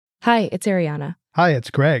Hi, it's Ariana. Hi,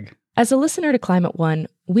 it's Greg. As a listener to Climate One,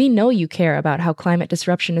 we know you care about how climate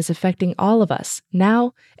disruption is affecting all of us,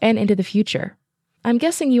 now and into the future. I'm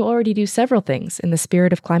guessing you already do several things in the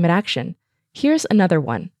spirit of climate action. Here's another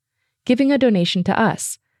one: giving a donation to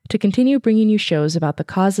us to continue bringing you shows about the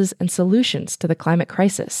causes and solutions to the climate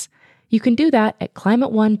crisis. You can do that at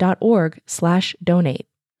climateone.org/donate.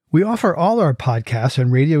 We offer all our podcasts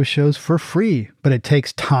and radio shows for free, but it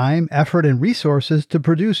takes time, effort, and resources to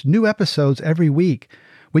produce new episodes every week.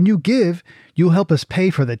 When you give, you'll help us pay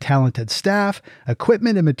for the talented staff,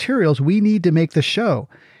 equipment, and materials we need to make the show.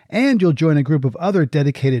 And you'll join a group of other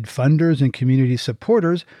dedicated funders and community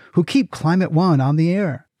supporters who keep Climate One on the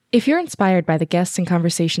air. If you're inspired by the guests and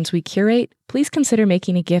conversations we curate, please consider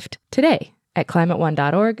making a gift today at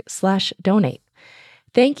climateone.org/donate.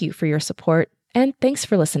 Thank you for your support, and thanks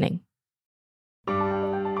for listening.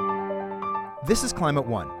 This is Climate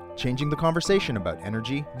One, changing the conversation about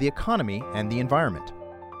energy, the economy, and the environment.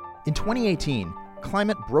 In 2018,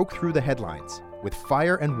 climate broke through the headlines with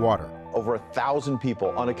fire and water. Over 1,000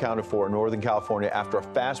 people unaccounted for in Northern California after a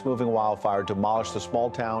fast-moving wildfire demolished the small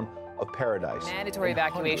town of Paradise. Mandatory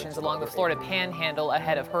evacuations along the Florida Panhandle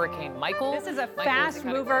ahead of Hurricane Michael. This is a fast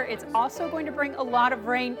mover. It's also going to bring a lot of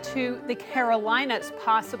rain to the Carolinas,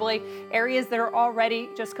 possibly areas that are already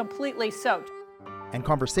just completely soaked. And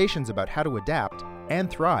conversations about how to adapt and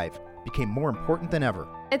thrive became more important than ever.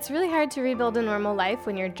 It's really hard to rebuild a normal life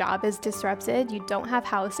when your job is disrupted, you don't have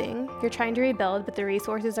housing, you're trying to rebuild, but the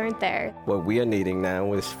resources aren't there. What we are needing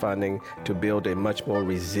now is funding to build a much more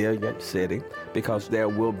resilient city because there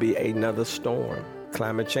will be another storm.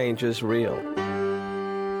 Climate change is real.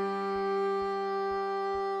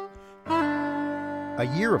 A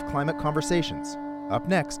year of climate conversations. Up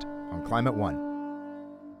next on Climate One.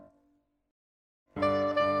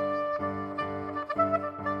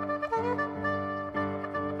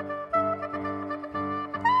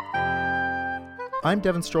 I'm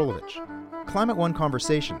Devin Strolovich. Climate One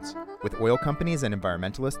Conversations with oil companies and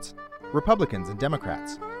environmentalists, Republicans and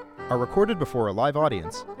Democrats, are recorded before a live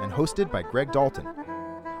audience and hosted by Greg Dalton.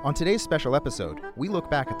 On today's special episode, we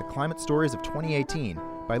look back at the climate stories of 2018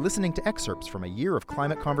 by listening to excerpts from a year of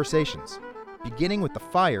climate conversations, beginning with the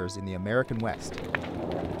fires in the American West.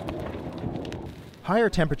 Higher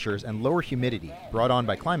temperatures and lower humidity brought on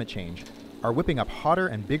by climate change are whipping up hotter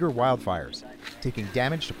and bigger wildfires, taking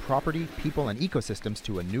damage to property, people, and ecosystems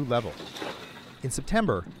to a new level. In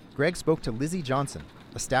September, Greg spoke to Lizzie Johnson,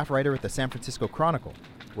 a staff writer at the San Francisco Chronicle,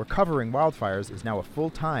 where covering wildfires is now a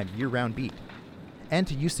full-time, year-round beat, and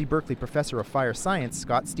to UC Berkeley professor of fire science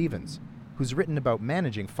Scott Stevens, who's written about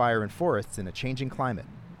managing fire in forests in a changing climate.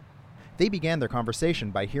 They began their conversation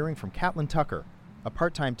by hearing from Catlin Tucker, a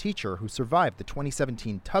part-time teacher who survived the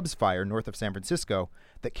 2017 Tubbs fire north of San Francisco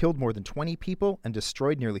that killed more than 20 people and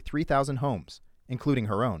destroyed nearly 3,000 homes, including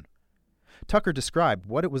her own. Tucker described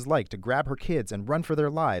what it was like to grab her kids and run for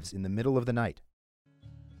their lives in the middle of the night.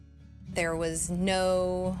 There was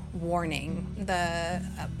no warning. The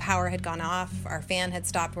power had gone off, our fan had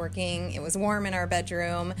stopped working, it was warm in our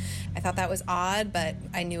bedroom. I thought that was odd, but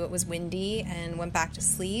I knew it was windy and went back to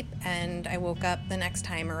sleep, and I woke up the next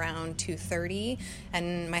time around 2:30,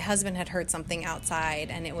 and my husband had heard something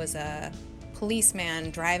outside, and it was a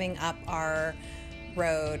policeman driving up our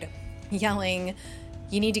road yelling,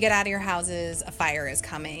 "You need to get out of your houses, a fire is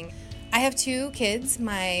coming." I have 2 kids.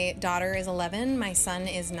 My daughter is 11, my son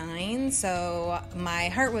is 9, so my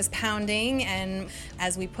heart was pounding, and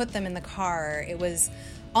as we put them in the car, it was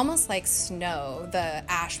almost like snow. The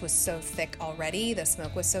ash was so thick already, the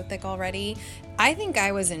smoke was so thick already. I think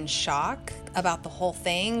I was in shock about the whole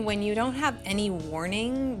thing. When you don't have any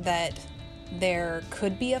warning that there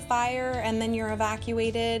could be a fire and then you're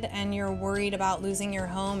evacuated and you're worried about losing your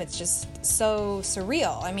home, it's just so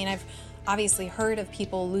surreal. I mean, I've obviously heard of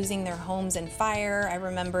people losing their homes in fire. I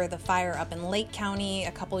remember the fire up in Lake County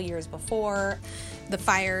a couple years before. The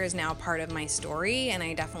fire is now part of my story, and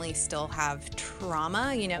I definitely still have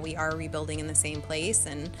trauma. You know, we are rebuilding in the same place,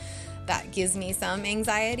 and that gives me some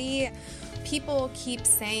anxiety. People keep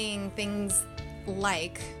saying things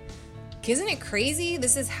like, "Isn't it crazy?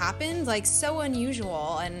 This has happened, like so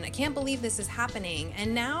unusual, and I can't believe this is happening."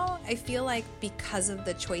 And now I feel like because of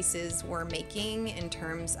the choices we're making in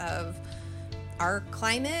terms of our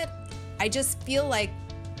climate, I just feel like,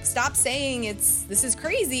 stop saying this is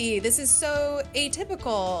crazy, this is so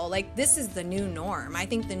atypical, like this is the new norm. I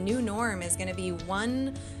think the new norm is gonna be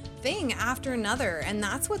one thing after another, and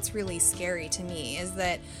that's what's really scary to me, is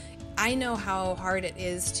that I know how hard it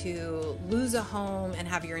is to lose a home and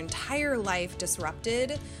have your entire life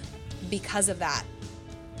disrupted because of that.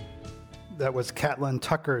 That was Catlin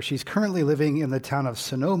Tucker. She's currently living in the town of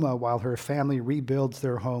Sonoma while her family rebuilds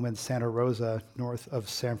their home in Santa Rosa, north of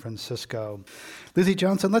San Francisco. Lizzie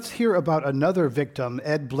Johnson, let's hear about another victim,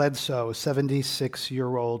 Ed Bledsoe,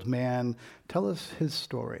 76-year-old man. Tell us his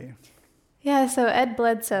story. Yeah, so Ed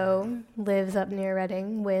Bledsoe lives up near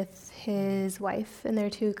Redding with his wife and their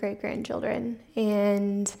 2 great-grandchildren.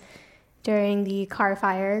 And during the car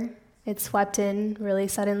fire, it swept in really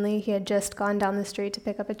suddenly. He had just gone down the street to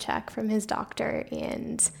pick up a check from his doctor,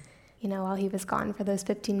 and, while he was gone for those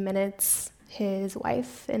 15 minutes, his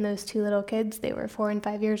wife and those 2 little kids, they were 4 and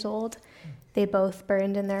 5 years old, they both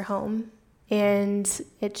burned in their home. And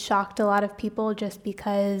it shocked a lot of people just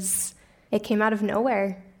because it came out of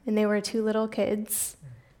nowhere, and they were 2 little kids,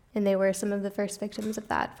 and they were some of the first victims of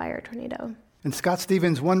that fire tornado. And Scott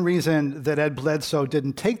Stevens, one reason that Ed Bledsoe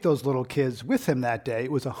didn't take those little kids with him that day,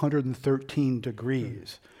 it was 113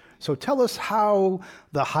 degrees. So tell us how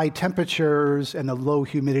the high temperatures and the low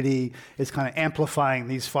humidity is kind of amplifying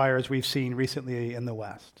these fires we've seen recently in the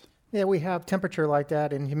West. Yeah, we have temperature like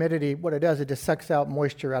that, and humidity, what it does, it just sucks out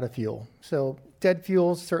moisture out of fuel. So dead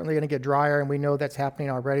fuel's certainly going to get drier, and we know that's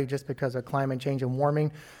happening already just because of climate change and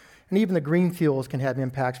warming. And even the green fuels can have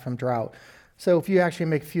impacts from drought. So if you actually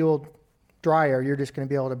make fuel drier, you're just going to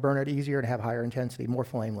be able to burn it easier and have higher intensity, more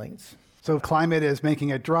flame lengths. So climate is making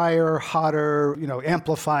it drier, hotter,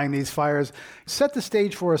 amplifying these fires. Set the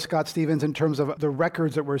stage for us, Scott Stevens, in terms of the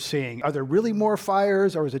records that we're seeing. Are there really more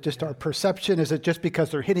fires, or is it just our perception? Is it just because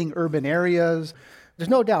they're hitting urban areas? There's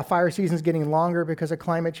no doubt fire season's getting longer because of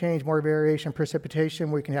climate change, more variation, precipitation.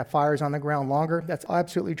 We can have fires on the ground longer. That's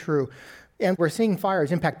absolutely true. And we're seeing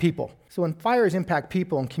fires impact people. So when fires impact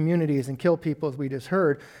people and communities and kill people, as we just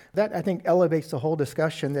heard, that, I think, elevates the whole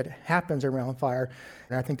discussion that happens around fire.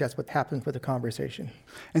 And I think that's what happens with the conversation.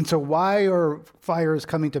 And so why are fires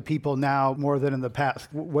coming to people now more than in the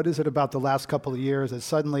past? What is it about the last couple of years that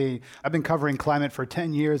suddenly, I've been covering climate for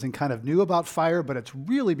 10 years and kind of knew about fire, but it's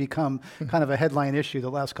really become kind of a headline issue the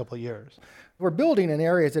last couple of years? We're building in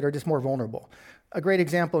areas that are just more vulnerable. A great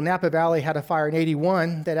example, Napa Valley had a fire in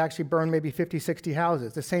 81 that actually burned maybe 50, 60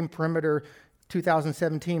 houses. The same perimeter,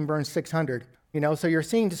 2017, burned 600. So you're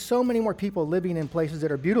seeing so many more people living in places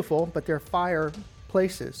that are beautiful, but they're fire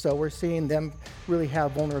places. So we're seeing them really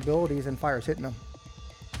have vulnerabilities and fires hitting them.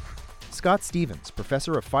 Scott Stevens,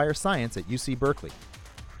 professor of fire science at UC Berkeley.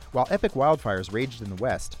 While epic wildfires raged in the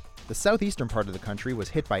West, the southeastern part of the country was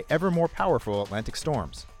hit by ever more powerful Atlantic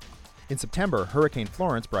storms. In September, Hurricane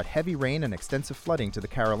Florence brought heavy rain and extensive flooding to the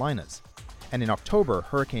Carolinas. And in October,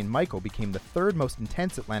 Hurricane Michael became the 3rd most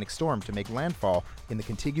intense Atlantic storm to make landfall in the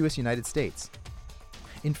contiguous United States.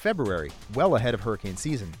 In February, well ahead of hurricane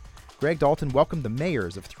season, Greg Dalton welcomed the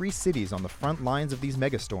mayors of 3 cities on the front lines of these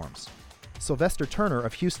megastorms. Sylvester Turner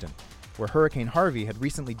of Houston, where Hurricane Harvey had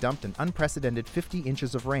recently dumped an unprecedented 50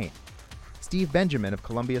 inches of rain. Steve Benjamin of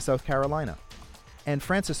Columbia, South Carolina. And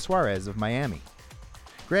Francis Suarez of Miami.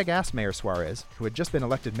 Greg asked Mayor Suarez, who had just been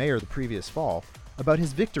elected mayor the previous fall, about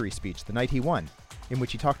his victory speech the night he won, in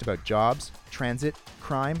which he talked about jobs, transit,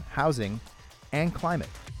 crime, housing, and climate.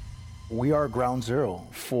 We are ground zero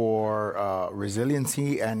for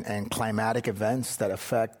resiliency and climatic events that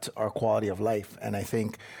affect our quality of life. And I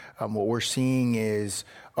think what we're seeing is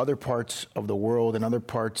other parts of the world and other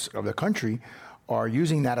parts of the country are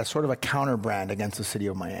using that as sort of a counter-brand against the city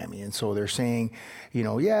of Miami. And so they're saying,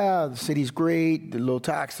 yeah, the city's great, the low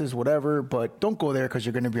taxes, whatever, but don't go there because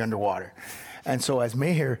you're going to be underwater. And so as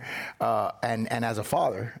mayor and as a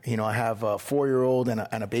father, I have a 4-year-old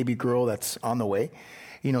and a baby girl that's on the way.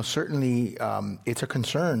 Certainly it's a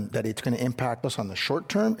concern that it's going to impact us on the short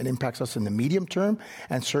term. It impacts us in the medium term.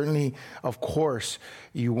 And certainly, of course,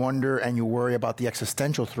 you wonder and you worry about the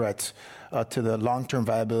existential threats to the long-term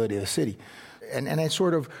viability of the city. And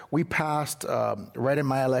we passed, right in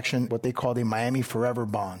my election, what they call the Miami Forever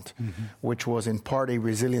Bond, which was in part a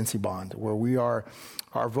resiliency bond, where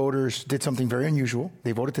our voters did something very unusual.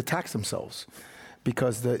 They voted to tax themselves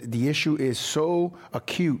because the issue is so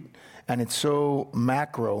acute and it's so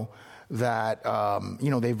macro that,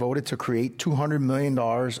 they voted to create $200 million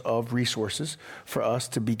of resources for us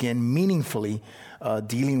to begin meaningfully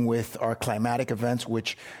dealing with our climatic events,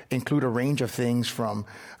 which include a range of things from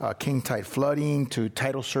king tide flooding to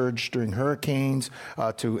tidal surge during hurricanes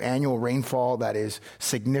to annual rainfall that is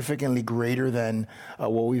significantly greater than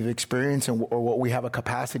what we've experienced or what we have a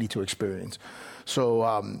capacity to experience. So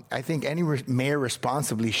I think any mayor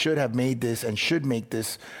responsibly should have made this and should make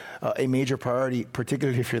this a major priority,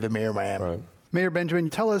 particularly if you're the mayor of Miami. Right. Mayor Benjamin,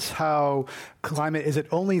 tell us how climate, is it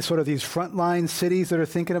only sort of these frontline cities that are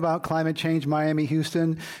thinking about climate change, Miami,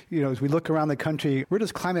 Houston? As we look around the country, where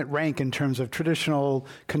does climate rank in terms of traditional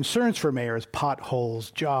concerns for mayors,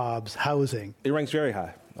 potholes, jobs, housing? It ranks very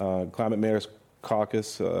high. Climate Mayors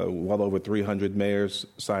Caucus, well over 300 mayors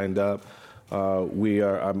signed up.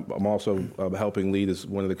 I'm also helping lead as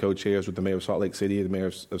one of the co-chairs with the mayor of Salt Lake City, the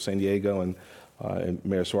mayor of San Diego, and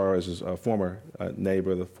Mayor Suarez is a former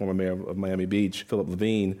neighbor, the former mayor of Miami Beach, Philip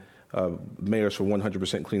Levine, mayors for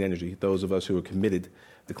 100% clean energy, those of us who are committed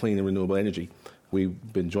to clean and renewable energy. We've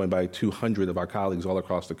been joined by 200 of our colleagues all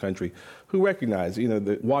across the country who recognize,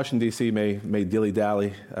 that Washington, D.C. may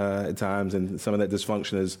dilly-dally at times, and some of that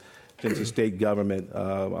dysfunction is into state government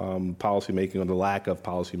policymaking or the lack of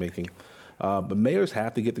policymaking. But mayors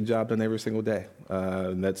have to get the job done every single day,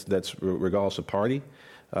 and that's regardless of party.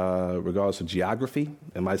 Regardless of geography.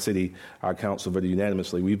 In my city, our council voted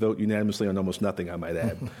unanimously. We vote unanimously on almost nothing, I might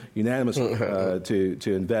add. Unanimously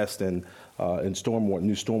to invest in new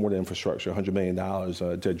stormwater infrastructure, $100 million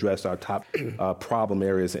to address our top problem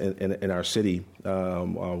areas in our city.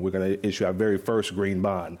 We're going to issue our very first green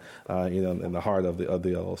bond, in the heart of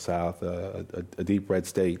the South, a deep red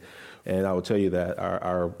state. And I will tell you that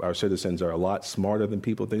our citizens are a lot smarter than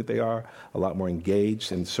people think they are, a lot more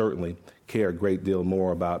engaged, and certainly care a great deal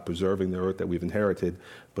more about preserving the earth that we've inherited,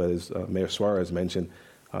 but as Mayor Suarez mentioned,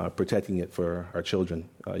 protecting it for our children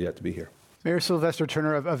yet to be here. Mayor Sylvester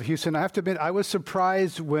Turner of Houston, I have to admit, I was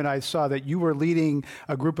surprised when I saw that you were leading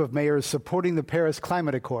a group of mayors supporting the Paris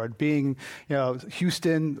Climate Accord, being,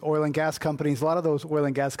 Houston oil and gas companies. A lot of those oil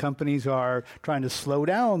and gas companies are trying to slow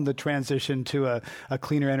down the transition to a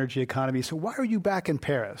cleaner energy economy. So why are you back in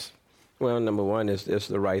Paris? Well, number one, it's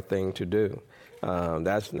the right thing to do.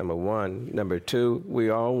 That's number one. Number two, we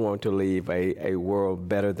all want to leave a world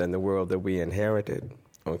better than the world that we inherited,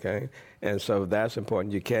 okay? And so that's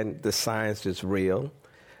important. The science is real.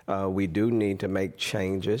 We do need to make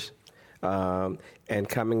changes. And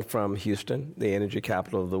coming from Houston, the energy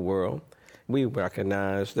capital of the world, we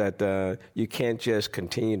recognize that you can't just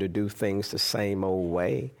continue to do things the same old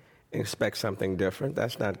way and expect something different.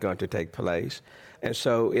 That's not going to take place. And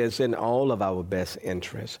so it's in all of our best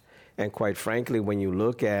interests. And quite frankly, when you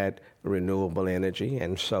look at renewable energy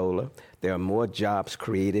and solar, there are more jobs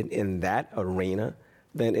created in that arena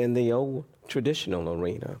than in the old traditional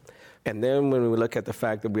arena. And then when we look at the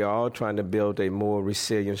fact that we are all trying to build a more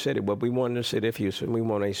resilient city, what we want in the city of Houston, we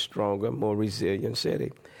want a stronger, more resilient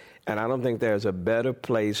city. And I don't think there's a better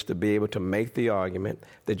place to be able to make the argument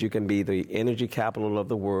that you can be the energy capital of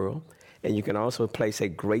the world, and you can also place a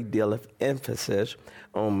great deal of emphasis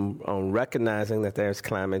on recognizing that there's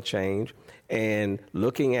climate change and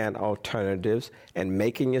looking at alternatives and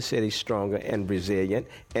making your city stronger and resilient.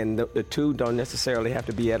 And the two don't necessarily have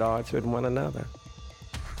to be at odds with one another.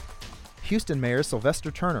 Houston Mayor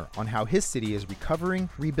Sylvester Turner on how his city is recovering,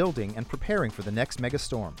 rebuilding, and preparing for the next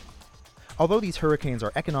megastorm. Although these hurricanes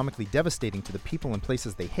are economically devastating to the people and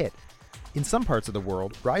places they hit, in some parts of the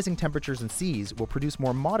world, rising temperatures and seas will produce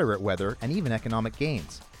more moderate weather and even economic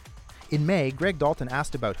gains. In May, Greg Dalton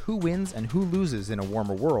asked about who wins and who loses in a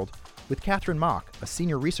warmer world with Catherine Mock, a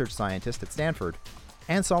senior research scientist at Stanford,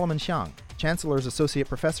 and Solomon Xiang, Chancellor's Associate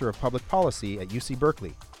Professor of Public Policy at UC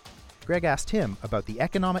Berkeley. Greg asked him about the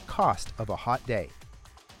economic cost of a hot day.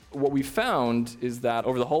 What we found is that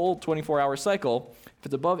over the whole 24-hour cycle, if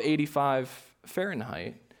it's above 85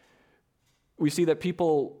 Fahrenheit, we see that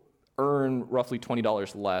people earn roughly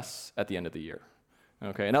 $20 less at the end of the year.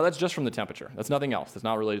 Okay, now that's just from the temperature. That's nothing else. That's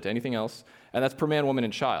not related to anything else. And that's per man, woman,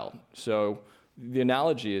 and child. So the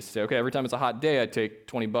analogy is to say, okay, every time it's a hot day, I take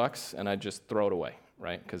 $20 and I just throw it away,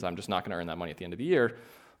 right? Because I'm just not going to earn that money at the end of the year.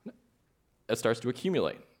 It starts to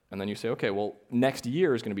accumulate. And then you say, okay, well, next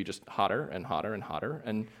year is going to be just hotter and hotter and hotter.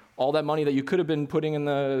 And all that money that you could have been putting in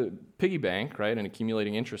the piggy bank, right, and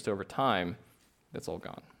accumulating interest over time, that's all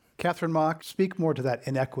gone. Catherine Mock, speak more to that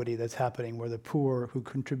inequity that's happening where the poor who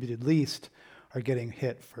contributed least are getting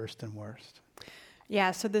hit first and worst.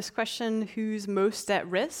 Yeah, so this question, who's most at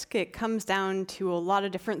risk, it comes down to a lot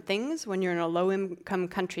of different things when you're in a low-income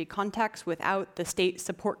country context without the state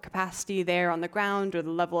support capacity there on the ground or the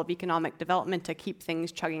level of economic development to keep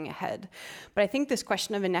things chugging ahead. But I think this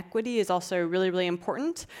question of inequity is also really, really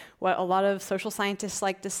important. What a lot of social scientists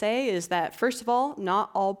like to say is that, first of all, not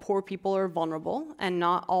all poor people are vulnerable, and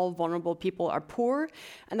not all vulnerable people are poor.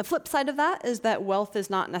 And the flip side of that is that wealth is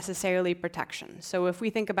not necessarily protection. So if we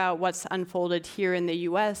think about what's unfolded here in in the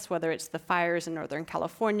US, whether it's the fires in Northern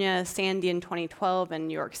California, Sandy in 2012 in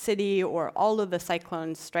New York City, or all of the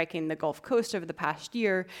cyclones striking the Gulf Coast over the past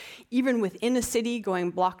year, even within a city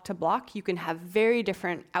going block to block, you can have very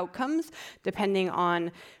different outcomes depending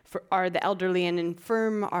on are the elderly and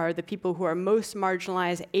infirm, are the people who are most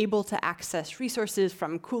marginalized able to access resources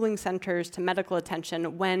from cooling centers to medical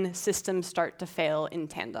attention when systems start to fail in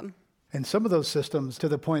tandem. And some of those systems, to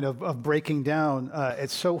the point of breaking down,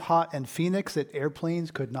 it's so hot in Phoenix that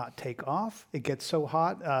airplanes could not take off. It gets so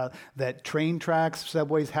hot that train tracks,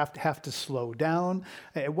 subways have to slow down.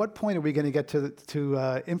 At what point are we going to get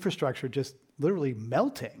to infrastructure just literally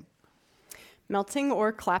melting? Melting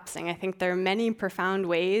or collapsing. I think there are many profound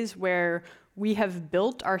ways where we have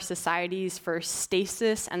built our societies for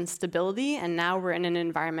stasis and stability, and now we're in an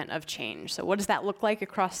environment of change. So what does that look like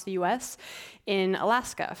across the US? In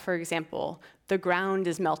Alaska, for example, the ground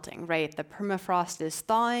is melting, right? The permafrost is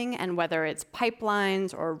thawing, and whether it's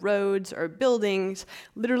pipelines or roads or buildings,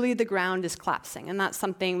 literally the ground is collapsing. And that's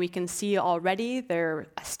something we can see already. There are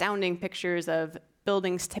astounding pictures of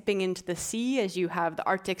buildings tipping into the sea as you have the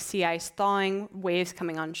Arctic sea ice thawing, waves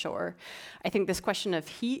coming on shore. I think this question of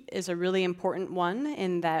heat is a really important one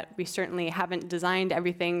in that we certainly haven't designed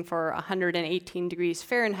everything for 118 degrees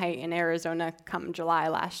Fahrenheit in Arizona come July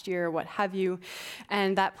last year, what have you.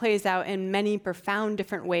 And that plays out in many profound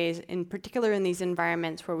different ways, in particular in these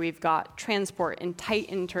environments where we've got transport in tight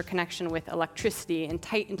interconnection with electricity, in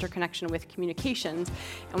tight interconnection with communications.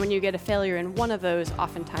 And when you get a failure in one of those,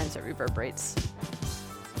 oftentimes it reverberates.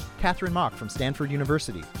 Catherine Mock from Stanford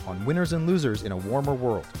University on Winners and Losers in a Warmer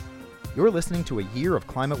World. You're listening to a year of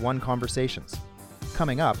Climate One conversations.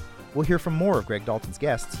 Coming up, we'll hear from more of Greg Dalton's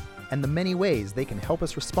guests and the many ways they can help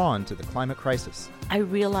us respond to the climate crisis. I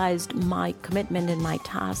realized my commitment and my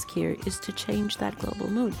task here is to change that global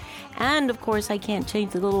mood. And of course, I can't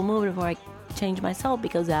change the global mood before I change myself,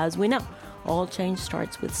 because as we know, all change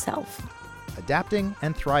starts with self. Adapting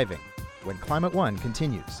and thriving when Climate One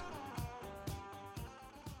continues.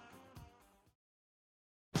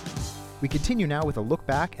 We continue now with a look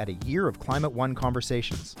back at a year of Climate One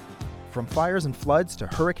conversations. From fires and floods to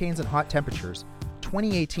hurricanes and hot temperatures,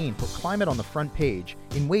 2018 put climate on the front page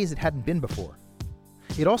in ways it hadn't been before.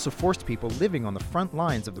 It also forced people living on the front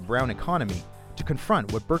lines of the brown economy to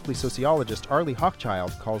confront what Berkeley sociologist Arlie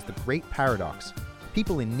Hochschild calls the Great Paradox: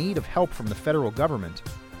 people in need of help from the federal government,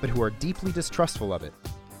 but who are deeply distrustful of it.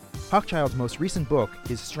 Hochschild's most recent book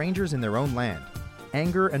is Strangers in Their Own Land: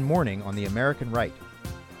 Anger and Mourning on the American Right.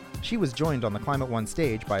 She was joined on the Climate One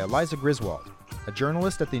stage by Eliza Griswold, a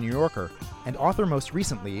journalist at The New Yorker and author most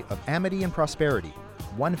recently of Amity and Prosperity: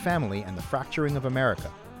 One Family and the Fracturing of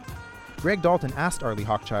America. Greg Dalton asked Arlie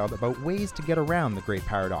Hochschild about ways to get around the Great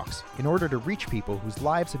Paradox in order to reach people whose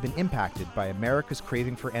lives have been impacted by America's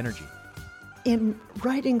craving for energy. In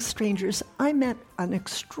writing Strangers, I met an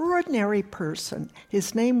extraordinary person.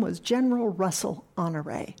 His name was General Russell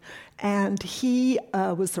Honore, and he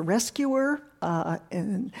was the rescuer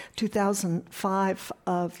in 2005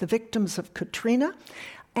 of the victims of Katrina,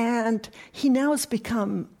 and he now has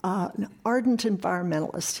become an ardent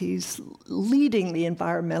environmentalist. He's leading the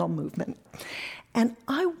environmental movement. And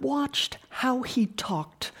I watched how he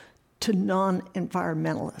talked to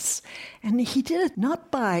non-environmentalists, and he did it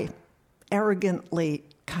not by arrogantly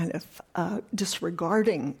kind of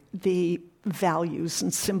disregarding the values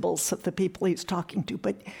and symbols of the people he's talking to,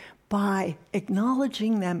 but by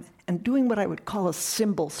acknowledging them and doing what I would call a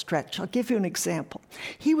symbol stretch. I'll give you an example.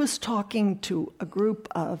 He was talking to a group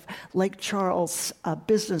of Lake Charles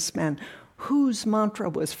businessmen whose mantra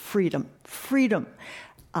was freedom. Freedom.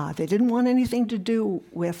 They didn't want anything to do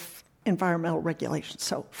with environmental regulations.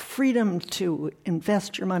 So freedom to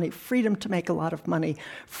invest your money, freedom to make a lot of money,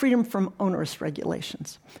 freedom from onerous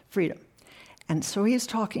regulations, freedom. And so he's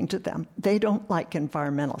talking to them. They don't like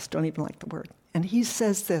environmentalists, don't even like the word. And he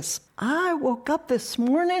says this: I woke up this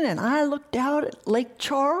morning and I looked out at Lake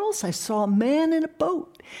Charles. I saw a man in a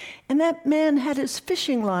boat, and that man had his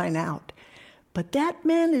fishing line out. But that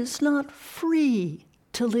man is not free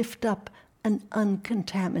to lift up an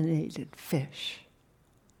uncontaminated fish.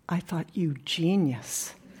 I thought, you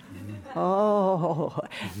genius. Oh,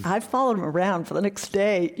 I followed him around for the next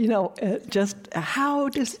day. Just how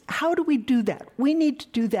do we do that? We need to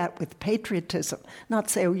do that with patriotism. Not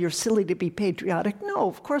say, oh, you're silly to be patriotic. No,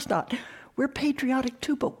 of course not. We're patriotic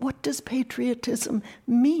too, but what does patriotism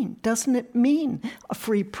mean? Doesn't it mean a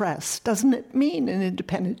free press? Doesn't it mean an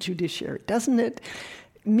independent judiciary? Doesn't it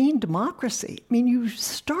mean democracy? I mean, you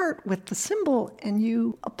start with the symbol and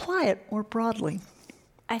you apply it more broadly.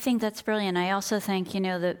 I think that's brilliant. I also think,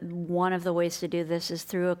 that one of the ways to do this is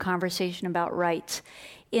through a conversation about rights.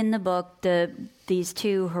 In the book, these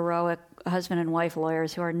two heroic husband and wife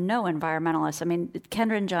lawyers who are no environmentalists. I mean,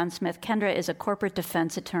 Kendra and John Smith. Kendra is a corporate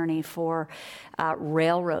defense attorney for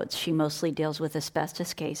railroads. She mostly deals with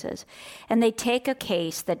asbestos cases. And they take a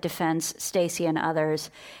case that defends Stacy and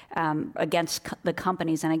others against the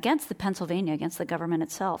companies and against against the government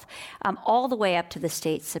itself, all the way up to the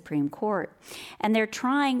state Supreme Court. And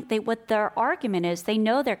what their argument is, they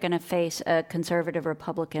know they're going to face a conservative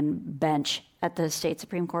Republican bench at the state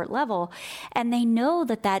Supreme Court level, and they know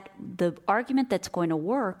that the argument that's going to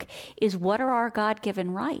work is, what are our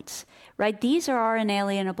God-given rights, right? These are our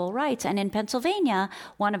inalienable rights. And in Pennsylvania,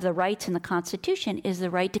 one of the rights in the Constitution is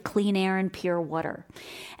the right to clean air and pure water.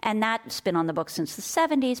 And that's been on the books since the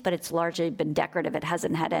 70s, but it's largely been decorative. It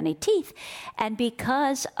hasn't had any teeth. And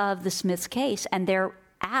because of the Smiths case and their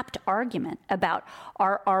apt argument about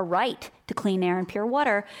our right to clean air and pure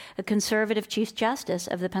water, a conservative Chief Justice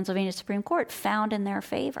of the Pennsylvania Supreme Court found in their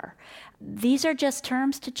favor. These are just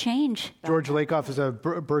terms to change. George Lakoff is a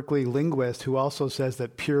Berkeley linguist who also says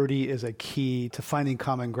that purity is a key to finding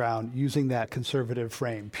common ground using that conservative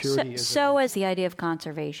frame. Purity so is the idea of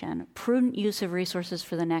conservation. Prudent use of resources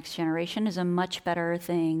for the next generation is a much better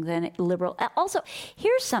thing than liberal. Also,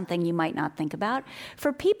 here's something you might not think about.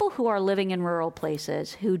 For people who are living in rural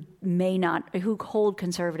places who hold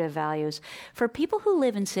conservative values, for people who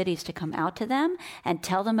live in cities to come out to them and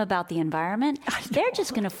tell them about the environment, they're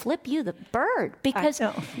just going to flip you the bird because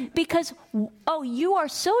you are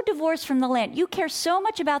so divorced from the land. You care so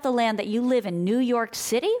much about the land that you live in New York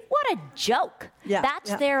City. What a joke.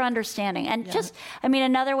 That's their understanding. And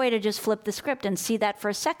another way to just flip the script and see that for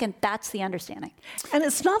a second, that's the understanding. And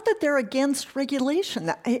it's not that they're against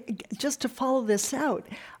regulation. Just to follow this out,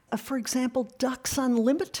 for example, Ducks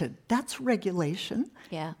Unlimited, that's regulation.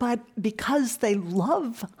 Yeah. But because they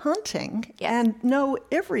love hunting and know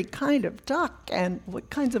every kind of duck and what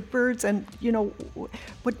kinds of birds and,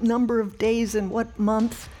 what number of days in what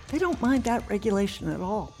month, they don't mind that regulation at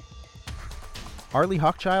all. Arlie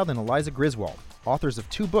Hochschild and Eliza Griswold, authors of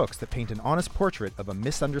 2 books that paint an honest portrait of a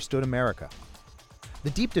misunderstood America. The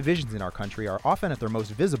deep divisions in our country are often at their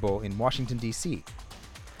most visible in Washington, D.C.,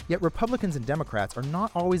 Yet Republicans and Democrats are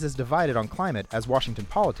not always as divided on climate as Washington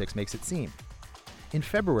politics makes it seem. In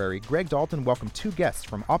February, Greg Dalton welcomed 2 guests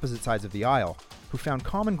from opposite sides of the aisle who found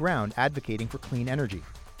common ground advocating for clean energy.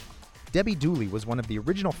 Debbie Dooley was one of the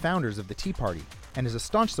original founders of the Tea Party and is a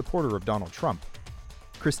staunch supporter of Donald Trump.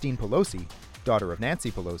 Christine Pelosi, daughter of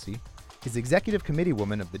Nancy Pelosi, is executive committee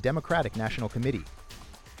woman of the Democratic National Committee.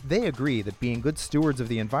 They agree that being good stewards of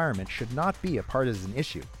the environment should not be a partisan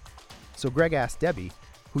issue. So Greg asked Debbie,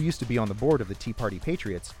 who used to be on the board of the Tea Party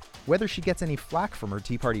Patriots, whether she gets any flack from her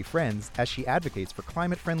Tea Party friends as she advocates for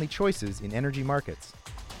climate-friendly choices in energy markets.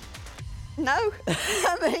 No.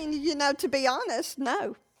 To be honest,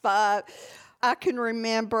 no. But I can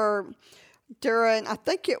remember during, I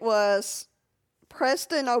think it was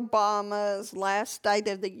President Obama's last State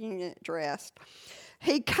of the Union address,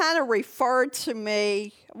 he kind of referred to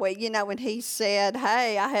me, when he said,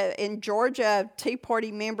 hey, in Georgia, Tea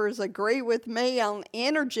Party members agree with me on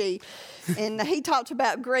energy. And he talked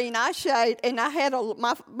about green eyeshade, and I had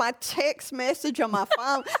my text message on my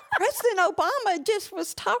phone. President Obama just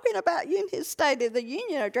was talking about you in his State of the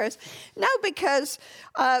Union address. No, because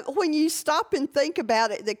when you stop and think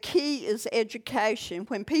about it, the key is education.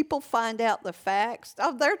 When people find out the facts,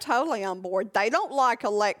 they're totally on board. They don't like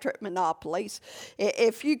electric monopolies.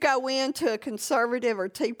 If you go into a conservative or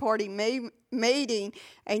Tea Party meeting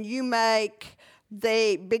and you make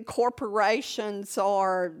the big corporations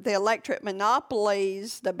or the electric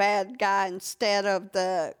monopolies the bad guy instead of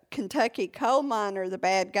the Kentucky coal miner the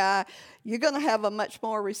bad guy, you're going to have a much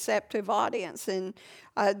more receptive audience. And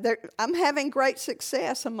I'm having great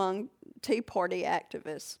success among Tea Party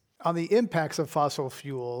activists. On the impacts of fossil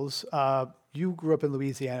fuels, you grew up in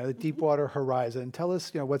Louisiana, the Deepwater Horizon. Tell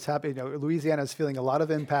us, what's happening. Louisiana is feeling a lot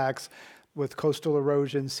of impacts with coastal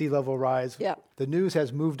erosion, sea level rise. Yep. The news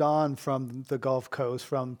has moved on from the Gulf Coast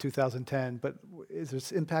from 2010, but is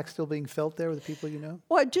this impact still being felt there with the people you know?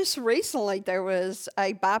 Well, just recently there was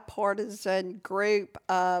a bipartisan group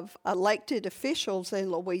of elected officials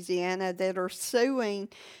in Louisiana that are suing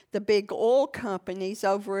the big oil companies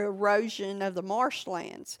over erosion of the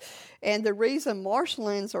marshlands. And the reason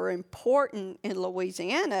marshlands are important in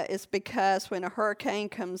Louisiana is because when a hurricane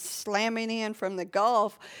comes slamming in from the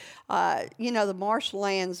Gulf, the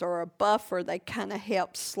marshlands are a buffer. They kind of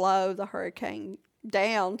help slow the hurricane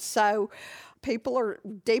down. So people are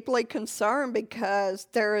deeply concerned because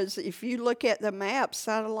if you look at the map,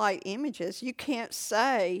 satellite images, you can't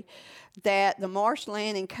say that the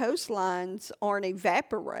marshland and coastlines aren't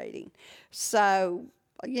evaporating. So,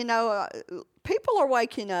 people are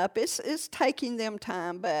waking up. It's taking them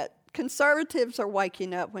time, but conservatives are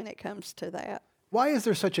waking up when it comes to that. Why is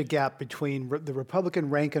there such a gap between the Republican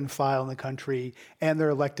rank and file in the country and their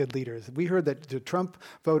elected leaders? We heard that the Trump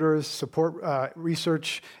voters support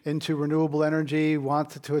research into renewable energy, want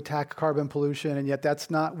to attack carbon pollution, and yet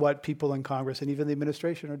that's not what people in Congress and even the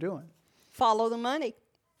administration are doing. Follow the money.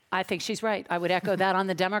 I think she's right. I would echo that on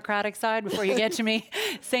the Democratic side before you get to me.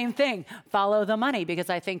 Same thing. Follow the money, because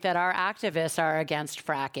I think that our activists are against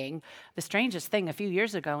fracking. The strangest thing, a few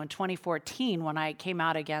years ago in 2014, when I came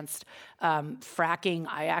out against fracking,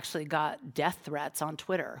 I actually got death threats on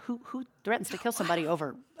Twitter. Who threatens to kill somebody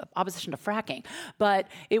over opposition to fracking? But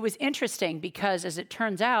it was interesting because, as it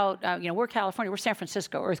turns out, we're California, we're San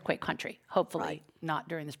Francisco, earthquake country, hopefully. Right. Not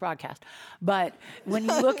during this broadcast. But when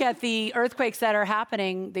you look at the earthquakes that are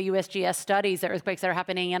happening, the USGS studies, the earthquakes that are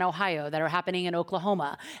happening in Ohio, that are happening in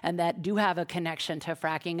Oklahoma, and that do have a connection to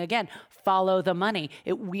fracking, again, follow the money.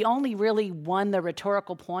 We only really won the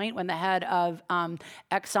rhetorical point when the head of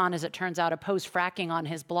Exxon, as it turns out, opposed fracking on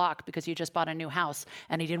his block because he just bought a new house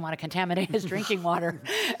and he didn't want to contaminate his drinking water.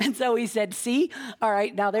 And so he said, see, all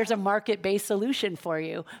right, now there's a market-based solution for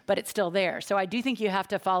you, but it's still there. So I do think you have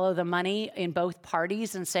to follow the money in both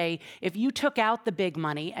parties and say, if you took out the big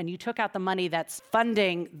money and you took out the money that's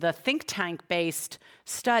funding the think tank-based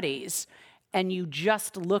studies and you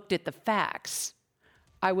just looked at the facts,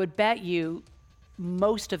 I would bet you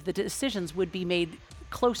most of the decisions would be made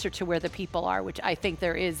closer to where the people are, which I think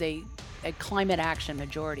there is a climate action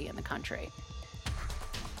majority in the country.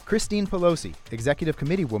 Christine Pelosi, Executive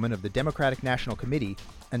Committee woman of the Democratic National Committee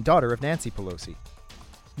and daughter of Nancy Pelosi.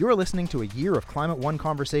 You're listening to a year of Climate One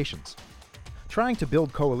conversations. Trying to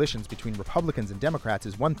build coalitions between Republicans and Democrats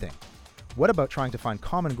is one thing. What about trying to find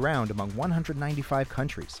common ground among 195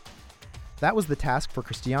 countries? That was the task for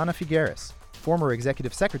Christiana Figueres, former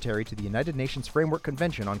Executive Secretary to the United Nations Framework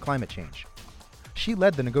Convention on Climate Change. She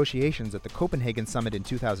led the negotiations at the Copenhagen Summit in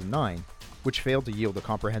 2009, which failed to yield a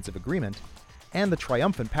comprehensive agreement, and the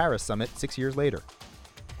triumphant Paris Summit 6 years later.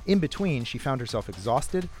 In between, she found herself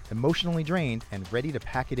exhausted, emotionally drained, and ready to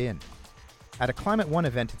pack it in. At a Climate One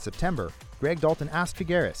event in September, Greg Dalton asked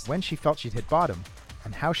Figueres when she felt she'd hit bottom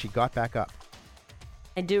and how she got back up.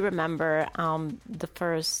 I do remember the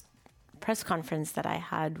first press conference that I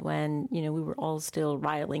had when, we were all still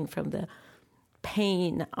riling from the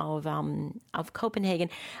pain of Copenhagen.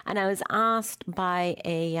 And I was asked by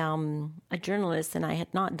a journalist, and I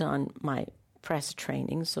had not done my press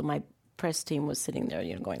training, so my press team was sitting there,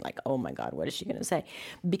 going like, oh my God, what is she going to say?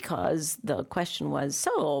 Because the question was,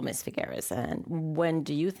 so Ms. Figueres, and when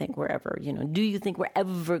do you think we're ever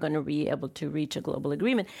going to be able to reach a global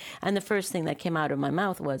agreement? And the first thing that came out of my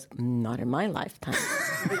mouth was, not in my lifetime.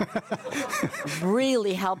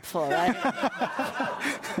 Really helpful, right?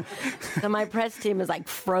 So my press team is like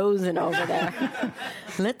frozen over there.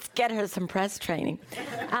 Let's get her some press training.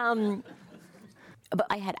 But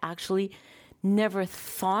I had actually never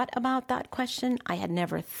thought about that question. I had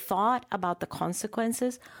never thought about the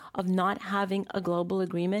consequences of not having a global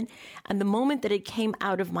agreement. And the moment that it came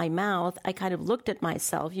out of my mouth, I kind of looked at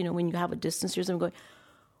myself, when you have a distance, you're going,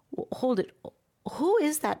 hold it. Who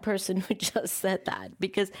is that person who just said that?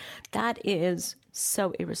 Because that is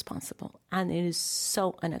so irresponsible and it is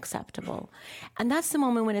so unacceptable. And that's the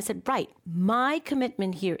moment when I said, right, my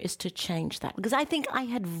commitment here is to change that. Because I think I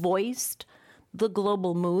had voiced the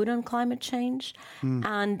global mood on climate change.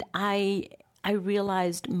 And I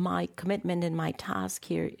realized my commitment and my task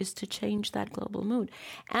here is to change that global mood.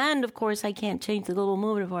 And of course, I can't change the global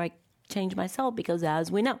mood before I change myself, because as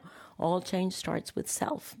we know, all change starts with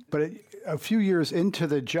self. But a few years into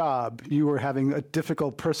the job, you were having a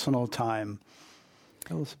difficult personal time.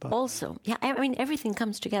 Tell us about also, that. Yeah, everything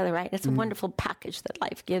comes together, right? It's a wonderful package that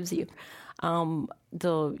life gives you.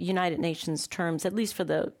 The United Nations terms, at least for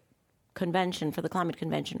the convention, for the climate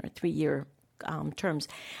convention, are 3-year terms.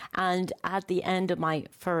 And at the end of my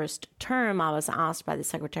first term, I was asked by the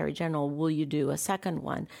Secretary General, will you do a second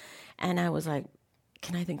one? And I was like,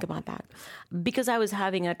 can I think about that? Because I was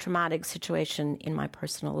having a traumatic situation in my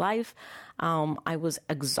personal life. I was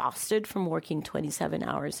exhausted from working 27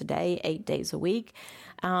 hours a day, 8 days a week.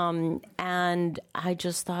 And I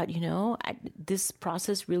just thought, this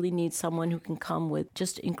process really needs someone who can come with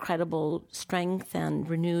just incredible strength and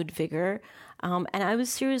renewed vigor. And I was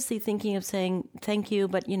seriously thinking of saying, thank you,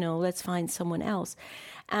 but, let's find someone else.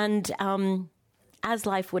 And as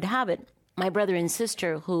life would have it, my brother and sister,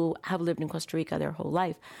 who have lived in Costa Rica their whole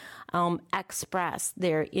life, expressed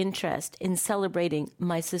their interest in celebrating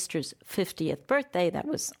my sister's 50th birthday, that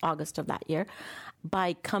was August of that year,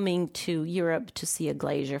 by coming to Europe to see a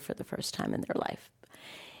glacier for the first time in their life.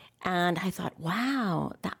 And I thought,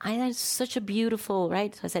 wow, that is such a beautiful,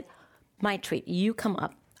 right? So I said, my treat, you come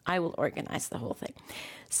up, I will organize the whole thing.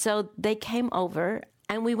 So they came over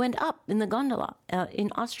and we went up in the gondola in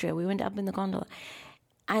Austria. We went up in the gondola.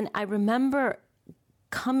 And I remember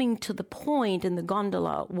coming to the point in the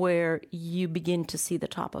gondola where you begin to see the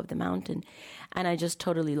top of the mountain. And I just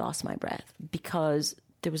totally lost my breath because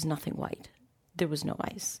there was nothing white. There was no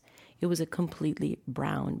ice. It was a completely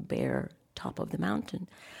brown, bare top of the mountain.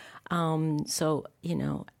 So, you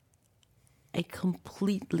know, a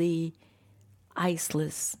completely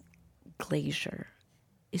iceless glacier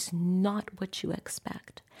is not what you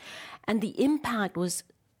expect. And the impact was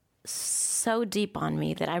so deep on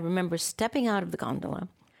me that I remember stepping out of the gondola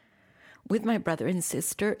with my brother and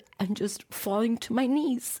sister and just falling to my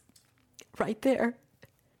knees right there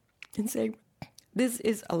and saying, this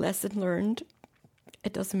is a lesson learned.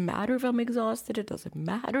 It doesn't matter if I'm exhausted. It doesn't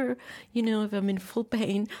matter, you know, if I'm in full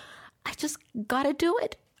pain. I just got to do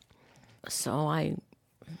it. So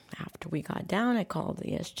after we got down, I called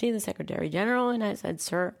the ESG, the Secretary General, and I said,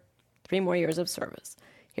 sir, 3 more years of service.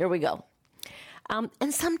 Here we go.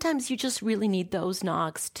 And sometimes you just really need those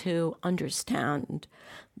knocks to understand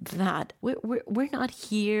that we're not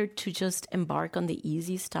here to just embark on the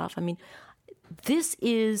easy stuff. I mean, this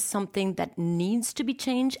is something that needs to be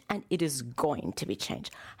changed, and it is going to be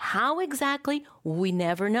changed. How exactly, we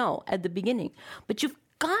never know at the beginning. But you've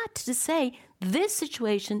got to say, this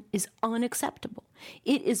situation is unacceptable.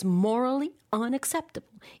 It is morally unacceptable.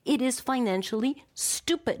 It is financially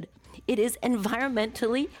stupid. It is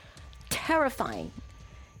environmentally terrifying.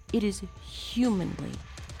 It is humanly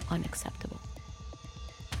unacceptable.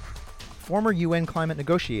 Former UN climate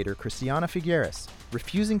negotiator Christiana Figueres,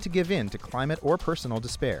 refusing to give in to climate or personal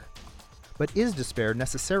despair. But is despair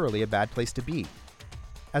necessarily a bad place to be?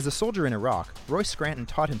 As a soldier in Iraq, Roy Scranton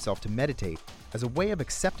taught himself to meditate as a way of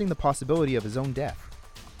accepting the possibility of his own death,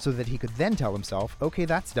 so that he could then tell himself, okay,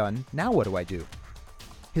 that's done, now what do I do?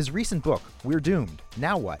 His recent book, We're Doomed,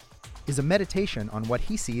 Now What?, is a meditation on what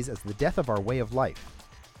he sees as the death of our way of life.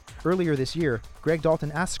 Earlier this year, Greg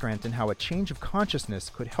Dalton asked Scranton how a change of consciousness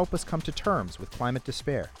could help us come to terms with climate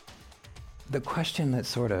despair. The question that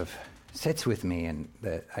sort of sits with me and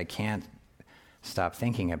that I can't stop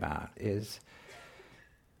thinking about is,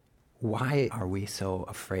 why are we so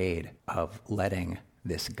afraid of letting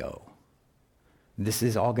this go? This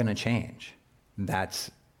is all going to change. That's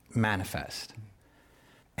manifest.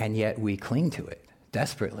 And yet we cling to it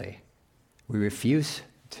desperately. We refuse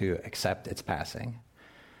to accept its passing.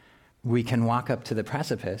 We can walk up to the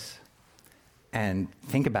precipice and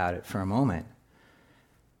think about it for a moment,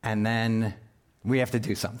 and then we have to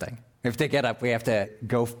do something. We have to get up. We have to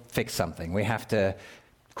go fix something. We have to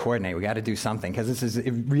coordinate. We got to do something, because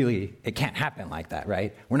it can't happen like that,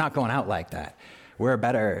 right? We're not going out like that. We're a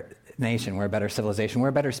better nation. We're a better civilization. We're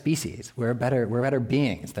a better species. We're better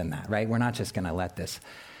beings than that, right? We're not just going to let this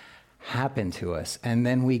happen to us. And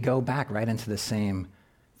then we go back right into the same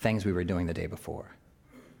things we were doing the day before,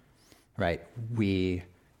 right? We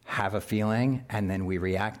have a feeling, and then we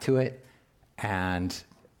react to it, and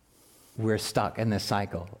we're stuck in this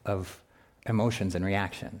cycle of emotions and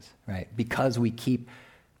reactions, right? Because we keep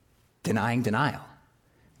denying denial.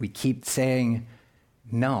 We keep saying,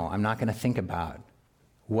 no, I'm not going to think about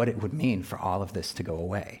what it would mean for all of this to go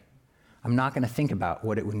away. I'm not going to think about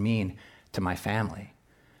what it would mean to my family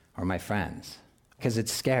or my friends, because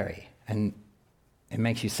it's scary and it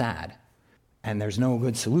makes you sad. And there's no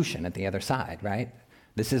good solution at the other side, right?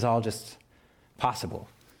 This is all just possible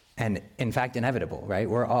and, in fact, inevitable, right?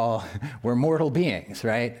 We're mortal beings,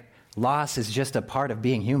 right? Loss is just a part of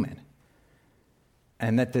being human.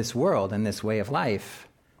 And that this world and this way of life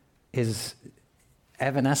is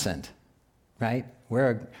evanescent, right?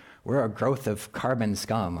 We're a growth of carbon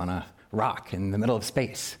scum on a rock in the middle of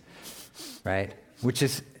space, right? Which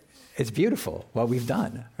is, it's beautiful what we've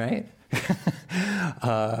done, right?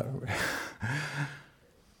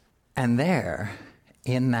 And there,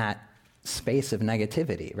 in that space of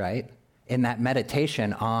negativity, right? In that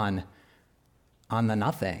meditation on the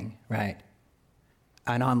nothing, right?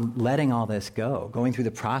 And on letting all this go, going through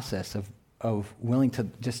the process of willing to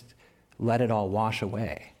just let it all wash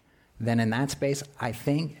away, then in that space, I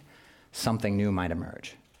think something new might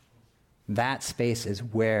emerge. That space is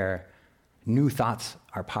where new thoughts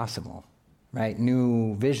are possible, right?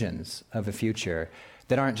 New visions of a future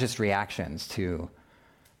that aren't just reactions to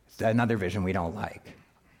another vision we don't like,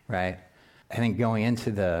 right? I think going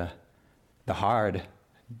into the hard,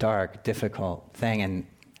 dark, difficult thing and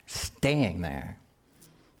staying there,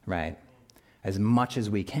 right, as much as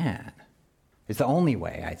we can, is the only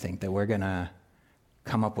way, I think, that we're going to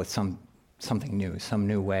come up with something new, some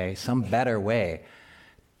new way, some better way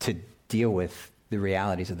to deal with the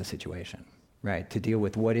realities of the situation, right? To deal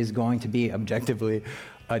with what is going to be objectively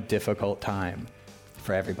a difficult time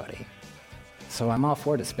for everybody. So I'm all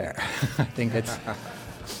for despair. I think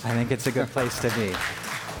it's a good place to be.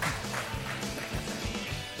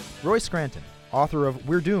 Roy Scranton, author of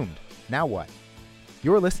We're Doomed, Now What?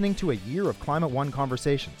 You're listening to a year of Climate One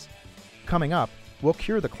conversations. Coming up, we'll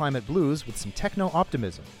cure the climate blues with some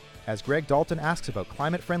techno-optimism, as Greg Dalton asks about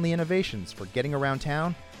climate-friendly innovations for getting around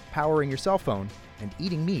town, powering your cell phone, and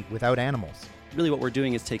eating meat without animals. Really what we're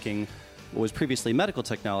doing is taking what was previously medical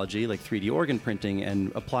technology, like 3D organ printing,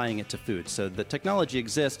 and applying it to food. So the technology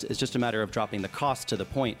exists, it's just a matter of dropping the cost to the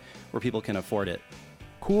point where people can afford it.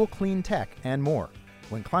 Cool, clean tech, and more,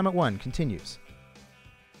 when Climate One continues.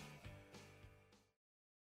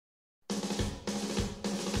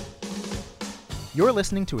 You're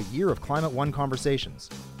listening to a year of Climate One conversations.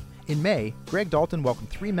 In May, Greg Dalton welcomed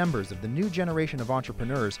 3 members of the new generation of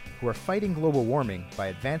entrepreneurs who are fighting global warming by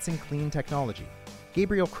advancing clean technology.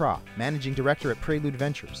 Gabriel Kra, Managing Director at Prelude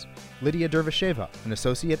Ventures, Lydia Dervisheva, an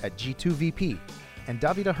Associate at G2VP, and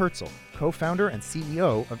Davida Herzl, Co-founder and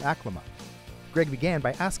CEO of Aclima. Greg began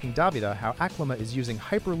by asking Davida how Aclima is using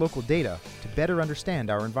hyperlocal data to better understand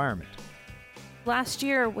our environment. Last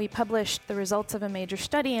year, we published the results of a major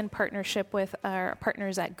study in partnership with our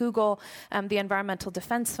partners at Google, the Environmental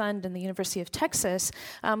Defense Fund, and the University of Texas,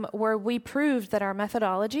 where we proved that our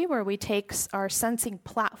methodology, where we take our sensing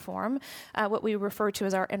platform, what we refer to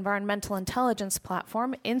as our environmental intelligence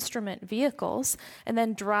platform, instrument vehicles, and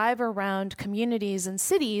then drive around communities and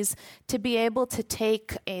cities to be able to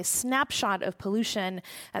take a snapshot of pollution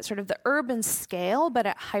at sort of the urban scale, but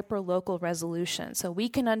at hyperlocal resolution. So we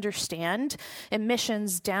can understand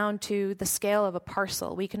emissions down to the scale of a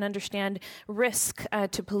parcel. We can understand risk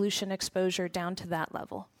to pollution exposure down to that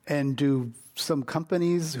level. And do some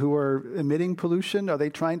companies who are emitting pollution, are they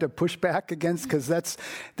trying to push back against, because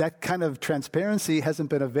that kind of transparency hasn't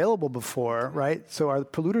been available before, right? So are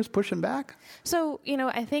polluters pushing back? So,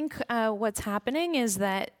 I think what's happening is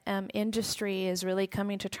that industry is really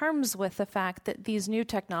coming to terms with the fact that these new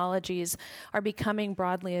technologies are becoming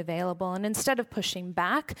broadly available. And instead of pushing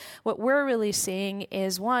back, what we're really seeing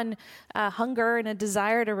is, one, hunger and a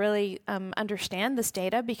desire to really understand this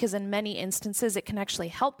data, because in many instances it can actually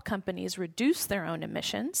help companies reduce their own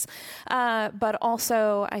emissions. But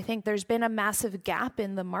also, I think there's been a massive gap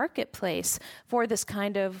in the marketplace for this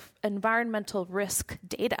kind of environmental risk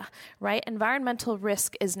data, right? Environmental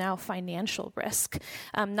risk is now financial risk,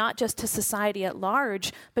 not just to society at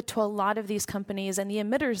large, but to a lot of these companies and the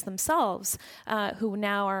emitters themselves, who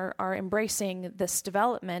now are embracing this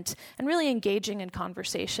development and really engaging in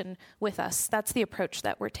conversation with us. That's the approach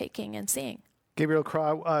that we're taking and seeing. Gabriel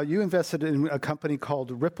Kra, you invested in a company called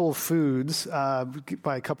Ripple Foods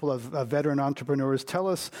by a couple of veteran entrepreneurs. Tell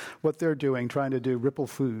us what they're doing, trying to do Ripple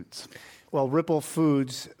Foods. Well, Ripple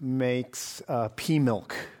Foods makes pea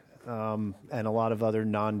milk and a lot of other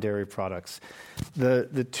non-dairy products.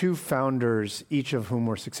 The 2 founders, each of whom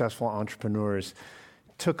were successful entrepreneurs,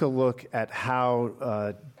 took a look at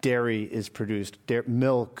how dairy is produced.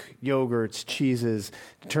 Milk, yogurts, cheeses.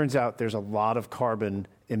 It turns out there's a lot of carbon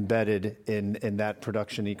embedded in that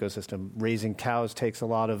production ecosystem. Raising cows takes a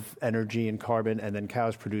lot of energy and carbon, and then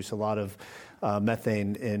cows produce a lot of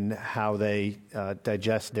methane in how they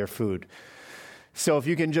digest their food. So if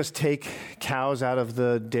you can just take cows out of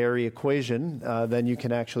the dairy equation, then you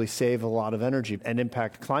can actually save a lot of energy and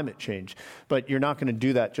impact climate change. But you're not going to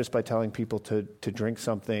do that just by telling people to drink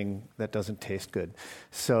something that doesn't taste good.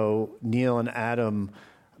 So Neil and Adam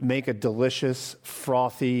make a delicious,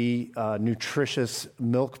 frothy, nutritious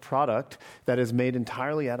milk product that is made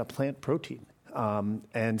entirely out of plant protein.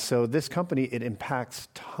 And so this company, it impacts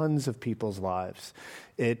tons of people's lives.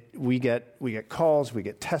 We get calls, we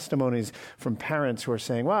get testimonies from parents who are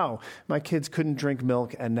saying, wow, my kids couldn't drink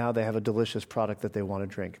milk and now they have a delicious product that they want to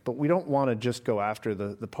drink. But we don't want to just go after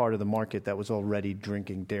the part of the market that was already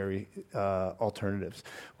drinking dairy alternatives.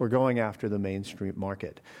 We're going after the mainstream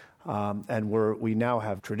market. And we now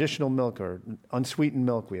have traditional milk or unsweetened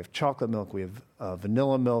milk, we have chocolate milk, we have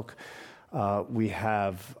vanilla milk. We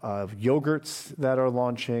have yogurts that are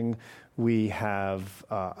launching. We have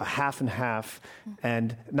a half and half.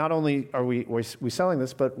 And not only are we selling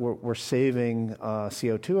this, but we're saving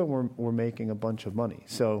CO2 and we're making a bunch of money.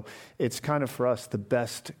 So it's kind of, for us, the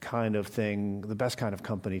best kind of thing, the best kind of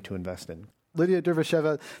company to invest in. Lydia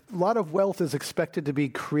Dervisheva, a lot of wealth is expected to be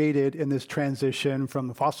created in this transition from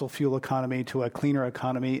the fossil fuel economy to a cleaner